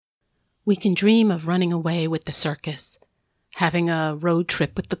We can dream of running away with the circus, having a road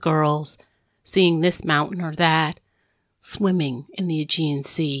trip with the girls, seeing this mountain or that, swimming in the Aegean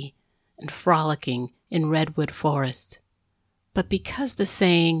Sea, and frolicking in redwood forest. But because the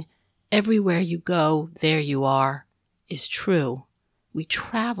saying, "Everywhere you go, there you are," is true, we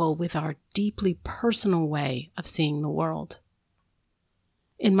travel with our deeply personal way of seeing the world.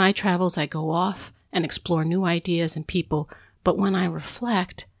 In my travels, I go off and explore new ideas and people, but when I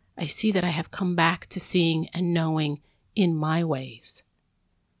reflect, I see that I have come back to seeing and knowing in my ways.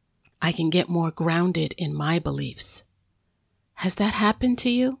 I can get more grounded in my beliefs. Has that happened to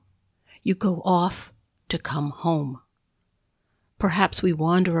you? You go off to come home. Perhaps we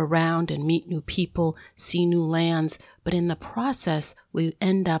wander around and meet new people, see new lands, but in the process, we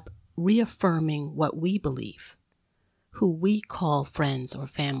end up reaffirming what we believe, who we call friends or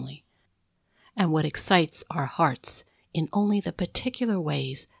family, and what excites our hearts in only the particular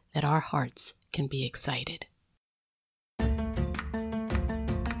ways that our hearts can be excited.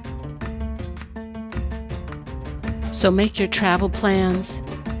 So make your travel plans,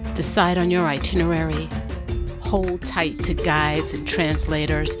 decide on your itinerary, hold tight to guides and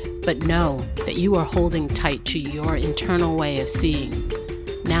translators, but know that you are holding tight to your internal way of seeing,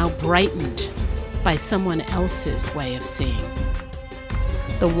 now brightened by someone else's way of seeing.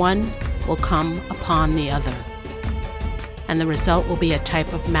 The one will come upon the other, and the result will be a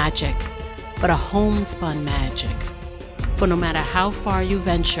type of magic, but a homespun magic. For no matter how far you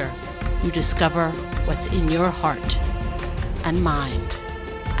venture, you discover what's in your heart and mind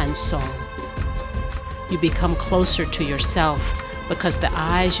and soul. You become closer to yourself because the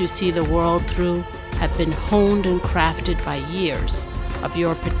eyes you see the world through have been honed and crafted by years of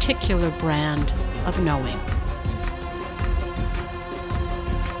your particular brand of knowing.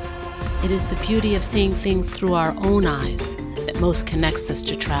 It is the beauty of seeing things through our own eyes that most connects us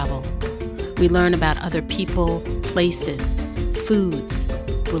to travel. We learn about other people, places, foods,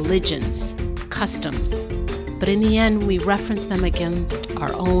 religions, customs, but in the end we reference them against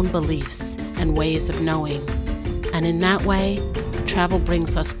our own beliefs and ways of knowing. And in that way, travel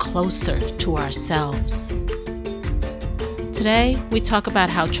brings us closer to ourselves. Today, we talk about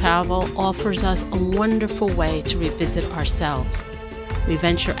how travel offers us a wonderful way to revisit ourselves. We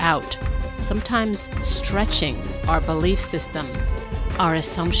venture out, sometimes stretching our belief systems, our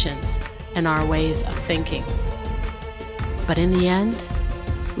assumptions, and our ways of thinking. But in the end,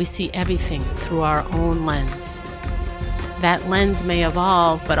 we see everything through our own lens. That lens may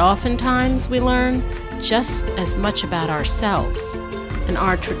evolve, but oftentimes we learn just as much about ourselves and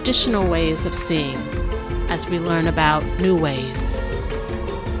our traditional ways of seeing as we learn about new ways.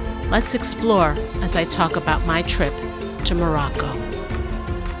 Let's explore as I talk about my trip to Morocco.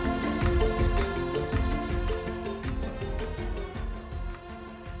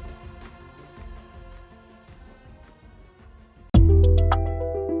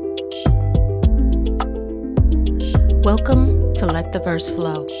 Welcome to Let the Verse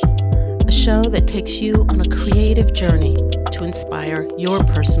Flow, a show that takes you on a creative journey to inspire your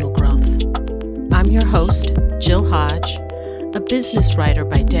personal growth. I'm your host, Jill Hodge, a business writer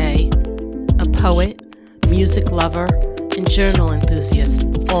by day, a poet, music lover, and journal enthusiast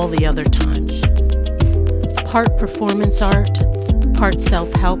all the other times. Part performance art, part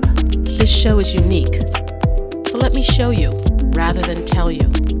self-help, this show is unique. So let me show you rather than tell you.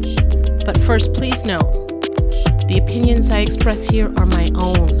 But first, please note, the opinions I express here are my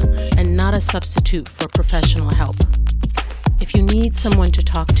own and not a substitute for professional help. If you need someone to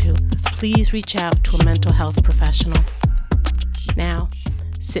talk to, please reach out to a mental health professional. Now,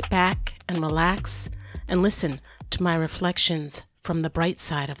 sit back and relax and listen to my reflections from the bright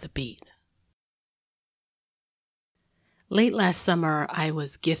side of the beat. Late last summer, I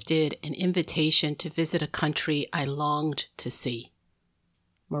was gifted an invitation to visit a country I longed to see,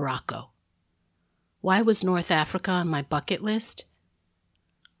 Morocco. Why was North Africa on my bucket list?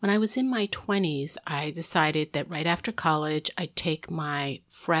 When I was in my 20s, I decided that right after college, I'd take my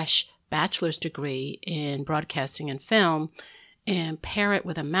fresh bachelor's degree in broadcasting and film and pair it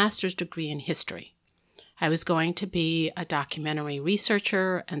with a master's degree in history. I was going to be a documentary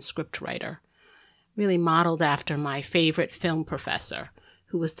researcher and scriptwriter, really modeled after my favorite film professor,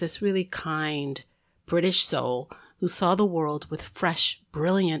 who was this really kind British soul who saw the world with fresh,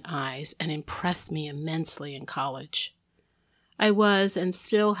 brilliant eyes and impressed me immensely in college. I was and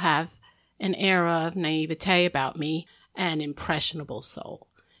still have an air of naivete about me, an impressionable soul.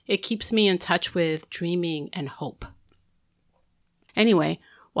 It keeps me in touch with dreaming and hope. Anyway,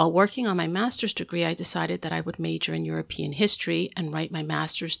 while working on my master's degree, I decided that I would major in European history and write my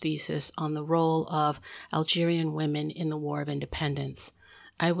master's thesis on the role of Algerian women in the War of Independence.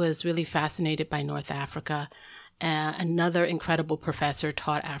 I was really fascinated by North Africa. Another incredible professor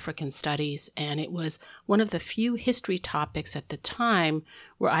taught African studies, and it was one of the few history topics at the time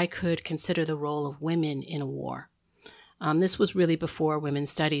where I could consider the role of women in a war. This was really before women's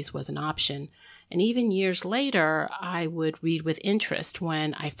studies was an option. And even years later, I would read with interest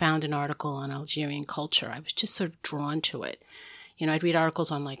when I found an article on Algerian culture. I was just sort of drawn to it. I'd read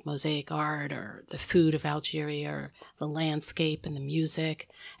articles on like mosaic art or the food of Algeria or the landscape and the music.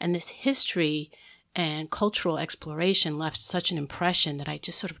 And this history and cultural exploration left such an impression that I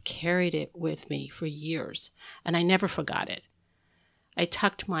just sort of carried it with me for years. And I never forgot it. I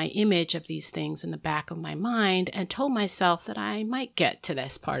tucked my image of these things in the back of my mind and told myself that I might get to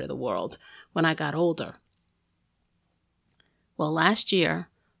this part of the world when I got older. Well, last year,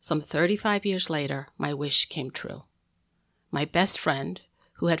 some 35 years later, my wish came true. My best friend,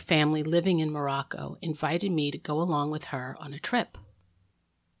 who had family living in Morocco, invited me to go along with her on a trip.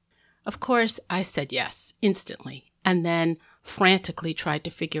 Of course, I said yes, instantly, and then frantically tried to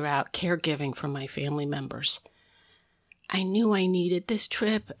figure out caregiving for my family members. I knew I needed this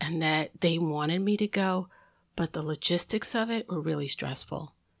trip and that they wanted me to go, but the logistics of it were really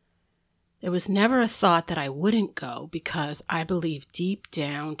stressful. There was never a thought that I wouldn't go because I believe deep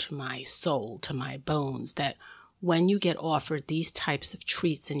down to my soul, to my bones, that when you get offered these types of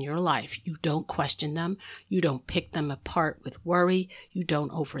treats in your life, you don't question them, you don't pick them apart with worry, you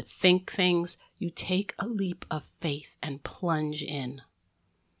don't overthink things, you take a leap of faith and plunge in.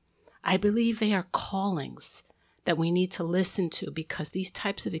 I believe they are callings that we need to listen to because these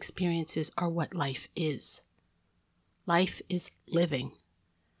types of experiences are what life is. Life is living.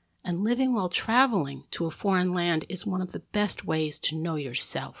 And living while traveling to a foreign land is one of the best ways to know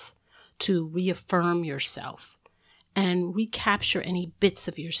yourself, to reaffirm yourself, and recapture any bits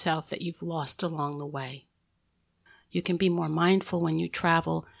of yourself that you've lost along the way. You can be more mindful when you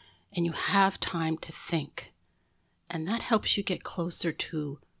travel, and you have time to think. And that helps you get closer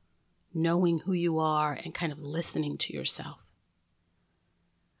to knowing who you are and kind of listening to yourself.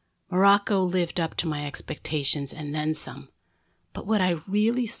 Morocco lived up to my expectations and then some. But what I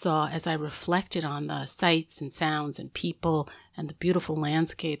really saw as I reflected on the sights and sounds and people and the beautiful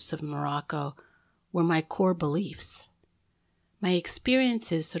landscapes of Morocco were my core beliefs. My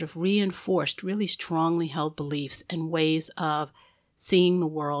experiences sort of reinforced really strongly held beliefs and ways of seeing the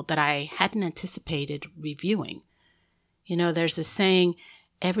world that I hadn't anticipated reviewing. There's a saying,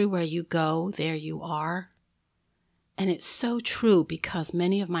 everywhere you go, there you are. And it's so true because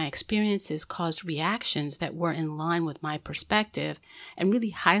many of my experiences caused reactions that were in line with my perspective and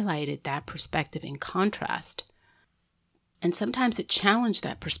really highlighted that perspective in contrast. And sometimes it challenged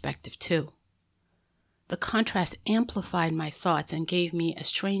that perspective too. The contrast amplified my thoughts and gave me a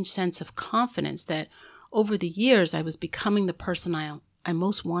strange sense of confidence that over the years I was becoming the person I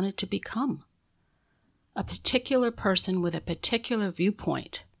most wanted to become. A particular person with a particular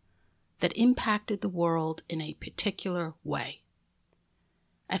viewpoint that impacted the world in a particular way.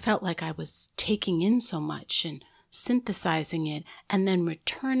 I felt like I was taking in so much and synthesizing it and then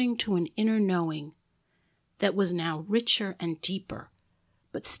returning to an inner knowing that was now richer and deeper,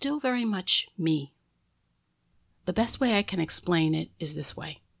 but still very much me. The best way I can explain it is this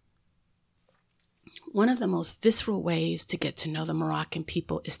way. One of the most visceral ways to get to know the Moroccan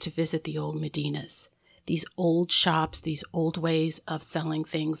people is to visit the old Medinas. These old shops, these old ways of selling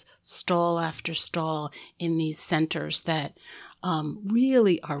things, stall after stall in these centers that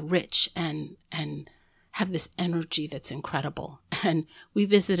really are rich and have this energy that's incredible. And we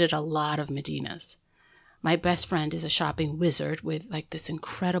visited a lot of Medinas. My best friend is a shopping wizard with like this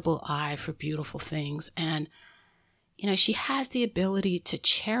incredible eye for beautiful things. And she has the ability to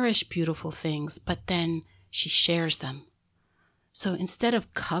cherish beautiful things, but then she shares them. So instead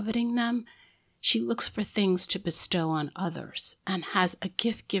of coveting them, she looks for things to bestow on others and has a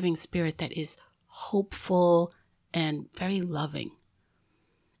gift-giving spirit that is hopeful and very loving.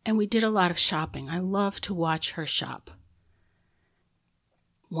 And we did a lot of shopping. I love to watch her shop.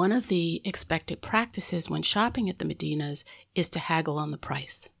 One of the expected practices when shopping at the Medinas is to haggle on the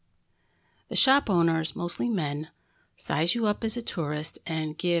price. The shop owners, mostly men, size you up as a tourist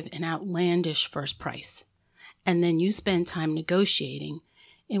and give an outlandish first price. And then you spend time negotiating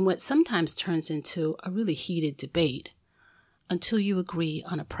in what sometimes turns into a really heated debate until you agree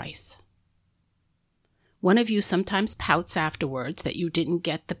on a price. One of you sometimes pouts afterwards that you didn't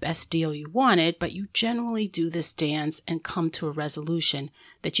get the best deal you wanted, but you generally do this dance and come to a resolution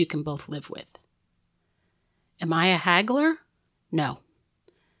that you can both live with. Am I a haggler? No.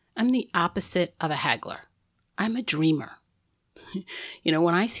 I'm the opposite of a haggler. I'm a dreamer.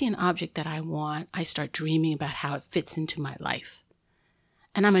 When I see an object that I want, I start dreaming about how it fits into my life.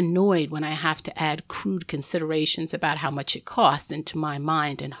 and I'm annoyed when I have to add crude considerations about how much it costs into my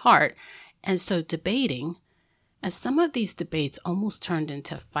mind and heart. And so debating, and some of these debates almost turned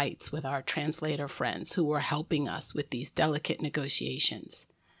into fights with our translator friends who were helping us with these delicate negotiations.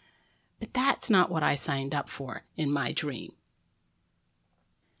 But that's not what I signed up for in my dream.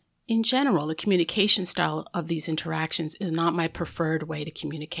 In general, the communication style of these interactions is not my preferred way to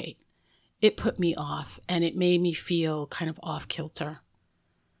communicate. It put me off, and it made me feel kind of off-kilter.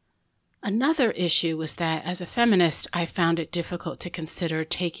 Another issue was that as a feminist, I found it difficult to consider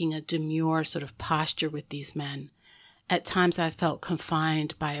taking a demure sort of posture with these men. At times I felt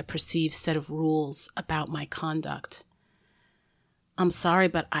confined by a perceived set of rules about my conduct. I'm sorry,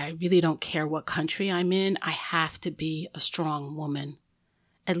 but I really don't care what country I'm in. I have to be a strong woman.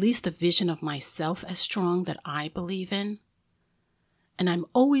 At least the vision of myself as strong that I believe in. And I'm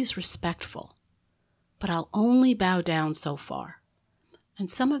always respectful, but I'll only bow down so far. And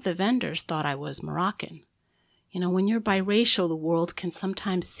some of the vendors thought I was Moroccan. When you're biracial, the world can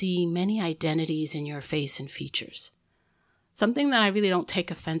sometimes see many identities in your face and features. Something that I really don't take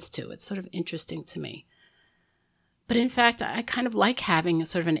offense to. It's sort of interesting to me. But in fact, I kind of like having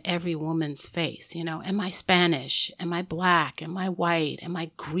sort of an every woman's face. Am I Spanish? Am I black? Am I white? Am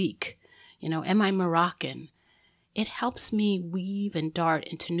I Greek? Am I Moroccan? It helps me weave and dart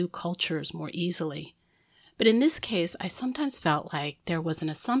into new cultures more easily. But in this case, I sometimes felt like there was an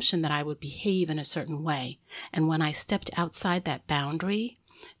assumption that I would behave in a certain way. And when I stepped outside that boundary,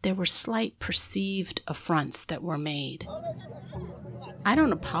 there were slight perceived affronts that were made. I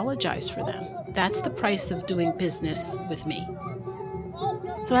don't apologize for them. That's the price of doing business with me.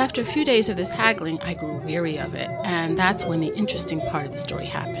 So after a few days of this haggling, I grew weary of it, and that's when the interesting part of the story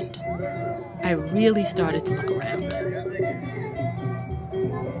happened. I really started to look around.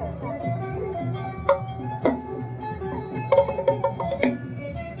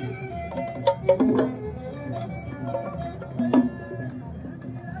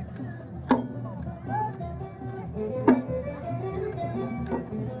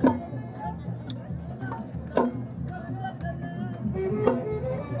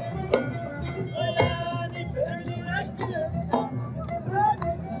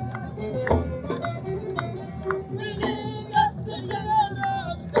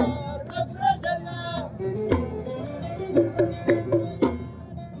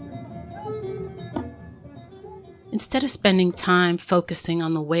 Instead of spending time focusing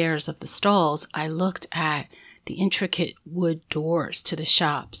on the wares of the stalls, I looked at the intricate wood doors to the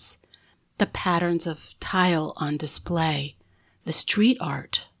shops, the patterns of tile on display, the street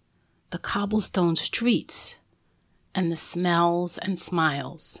art, the cobblestone streets, and the smells and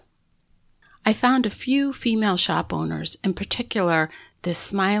smiles. I found a few female shop owners, in particular this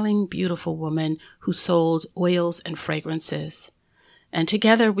smiling, beautiful woman who sold oils and fragrances. And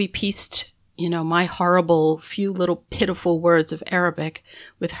together we pieced my horrible few little pitiful words of Arabic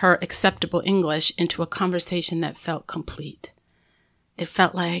with her acceptable English into a conversation that felt complete. It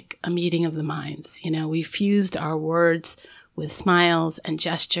felt like a meeting of the minds. We fused our words with smiles and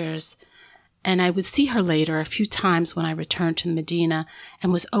gestures. And I would see her later a few times when I returned to Medina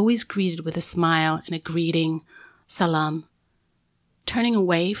and was always greeted with a smile and a greeting, salam. Turning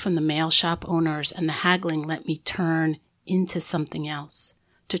away from the male shop owners and the haggling let me turn into something else,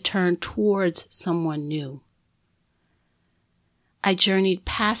 to turn towards someone new. I journeyed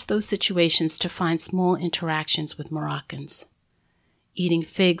past those situations to find small interactions with Moroccans, eating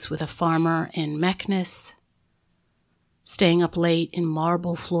figs with a farmer in Meknes, staying up late in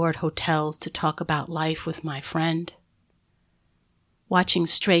marble-floored hotels to talk about life with my friend, watching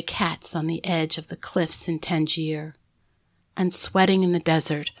stray cats on the edge of the cliffs in Tangier, and sweating in the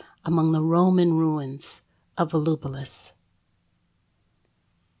desert among the Roman ruins of Volubilis.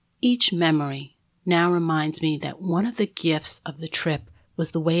 Each memory now reminds me that one of the gifts of the trip was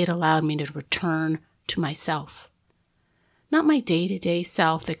the way it allowed me to return to myself. Not my day-to-day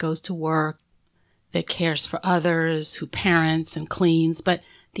self that goes to work, that cares for others, who parents and cleans, but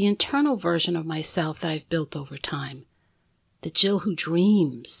the internal version of myself that I've built over time. The Jill who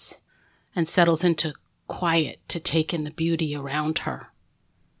dreams and settles into quiet to take in the beauty around her.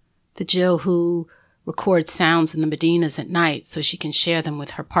 The Jill who records sounds in the Medinas at night so she can share them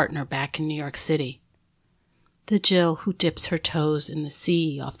with her partner back in New York City. The Jill who dips her toes in the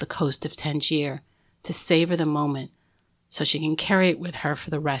sea off the coast of Tangier to savor the moment so she can carry it with her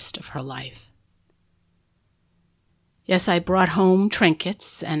for the rest of her life. Yes, I brought home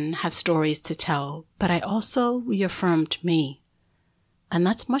trinkets and have stories to tell, but I also reaffirmed me, and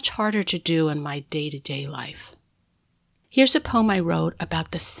that's much harder to do in my day-to-day life. Here's a poem I wrote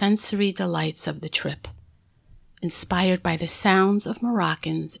about the sensory delights of the trip. inspired by the sounds of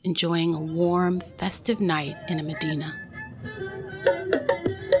Moroccans enjoying a warm, festive night in a Medina.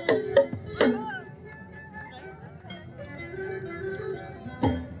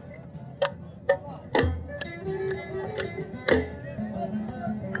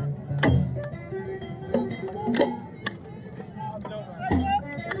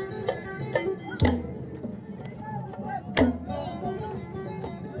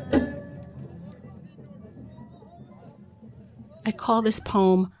 I call this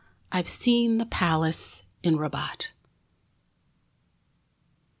poem, I've Seen the Palace in Rabat.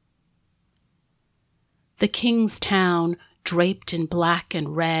 The king's town, draped in black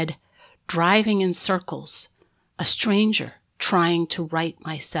and red, driving in circles, a stranger trying to right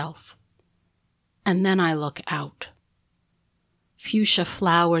myself. And then I look out. Fuchsia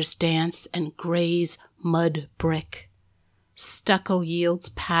flowers dance and graze mud brick. Stucco yields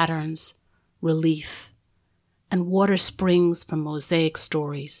patterns, relief, and water springs from mosaic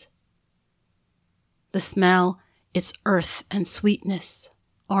stories. The smell, its earth and sweetness,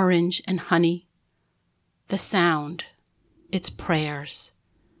 orange and honey. The sound, its prayers,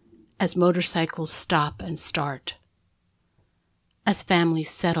 as motorcycles stop and start. As families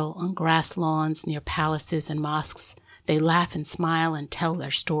settle on grass lawns near palaces and mosques, they laugh and smile and tell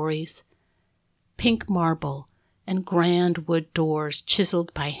their stories. Pink marble and grand wood doors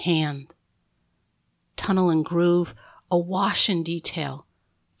chiseled by hand. Tunnel and groove, awash in detail,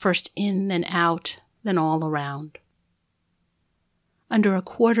 first in, then out, then all around. Under a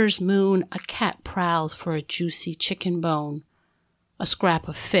quarter's moon, a cat prowls for a juicy chicken bone, a scrap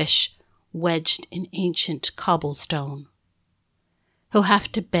of fish wedged in ancient cobblestone. He'll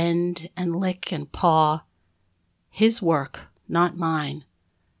have to bend and lick and paw. His work, not mine,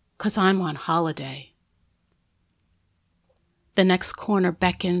 'cause I'm on holiday. The next corner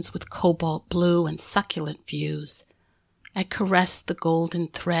beckons with cobalt blue and succulent views. I caress the golden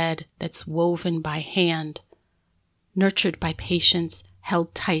thread that's woven by hand, nurtured by patience,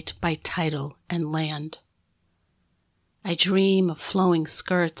 held tight by title and land. I dream of flowing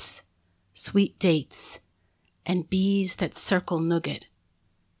skirts, sweet dates, and bees that circle nougat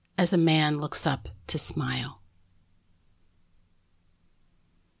as a man looks up to smile.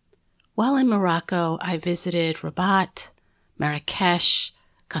 While in Morocco, I visited Rabat, Marrakesh,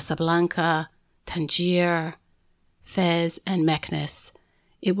 Casablanca, Tangier, Fez, and Meknes.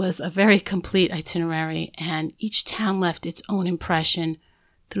 It was a very complete itinerary, and each town left its own impression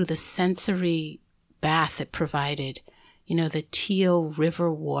through the sensory bath it provided. The teal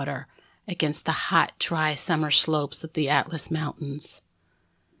river water against the hot, dry summer slopes of the Atlas Mountains.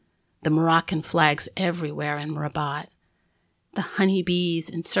 The Moroccan flags everywhere in Rabat. The honeybees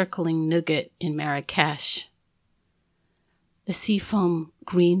encircling nougat in Marrakesh. The seafoam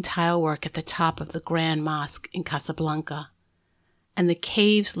green tilework at the top of the Grand Mosque in Casablanca, and the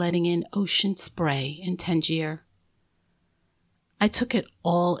caves letting in ocean spray in Tangier. I took it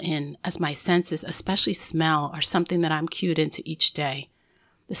all in as my senses, especially smell, are something that I'm cued into each day.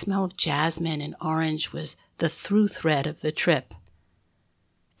 The smell of jasmine and orange was the through thread of the trip.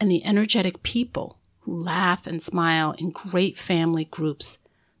 And the energetic people who laugh and smile in great family groups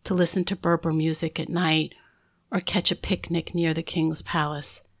to listen to Berber music at night or catch a picnic near the king's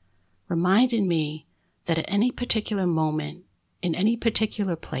palace, reminded me that at any particular moment, in any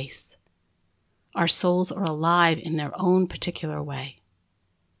particular place, our souls are alive in their own particular way.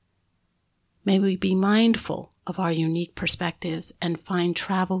 May we be mindful of our unique perspectives and find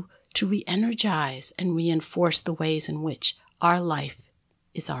travel to re-energize and reinforce the ways in which our life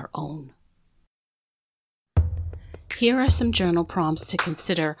is our own. Here are some journal prompts to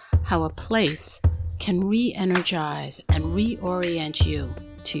consider how a place can re-energize and reorient you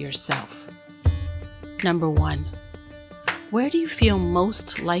to yourself. Number 1, where do you feel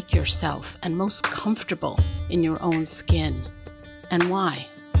most like yourself and most comfortable in your own skin, and why?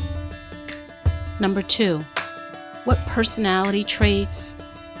 Number 2, what personality traits,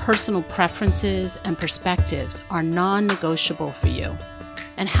 personal preferences, and perspectives are non-negotiable for you,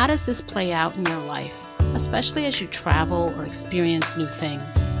 and how does this play out in your life, especially as you travel or experience new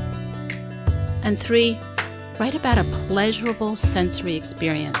things? And 3, write about a pleasurable sensory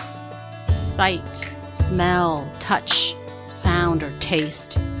experience, sight, smell, touch, sound, or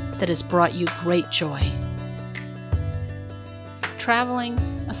taste that has brought you great joy. Traveling,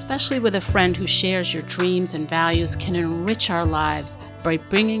 especially with a friend who shares your dreams and values, can enrich our lives by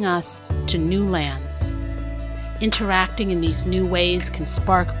bringing us to new lands. Interacting in these new ways can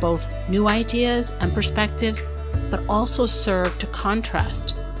spark both new ideas and perspectives, but also serve to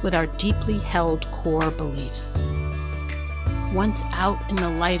contrast with our deeply held core beliefs. Once out in the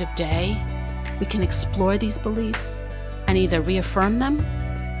light of day, we can explore these beliefs and either reaffirm them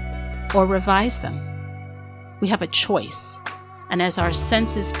or revise them. We have a choice, and as our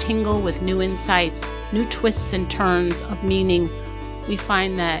senses tingle with new insights, new twists and turns of meaning, we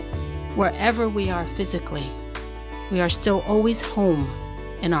find that wherever we are physically, we are still always home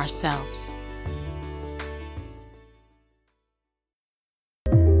in ourselves.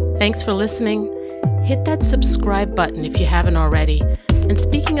 Thanks for listening. Hit that subscribe button if you haven't already. And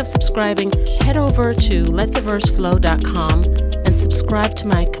speaking of subscribing, head over to lettheverseflow.com and subscribe to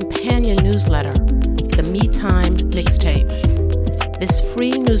my companion newsletter, the Me Time Mixtape. This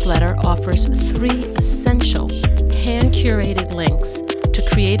free newsletter offers 3 essential hand-curated links to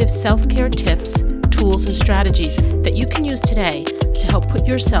creative self-care tips, tools, and strategies that you can use today to help put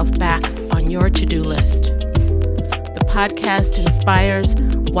yourself back on your to-do list. The podcast inspires,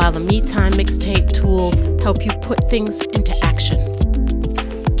 while the Me Time Mixtape tools help you put things into action.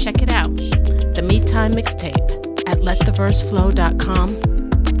 Check it out, the Me Time Mixtape at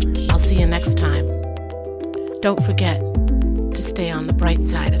lettheverseflow.com. I'll see you next time. Don't forget to stay on the bright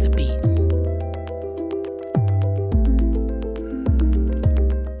side of the beat.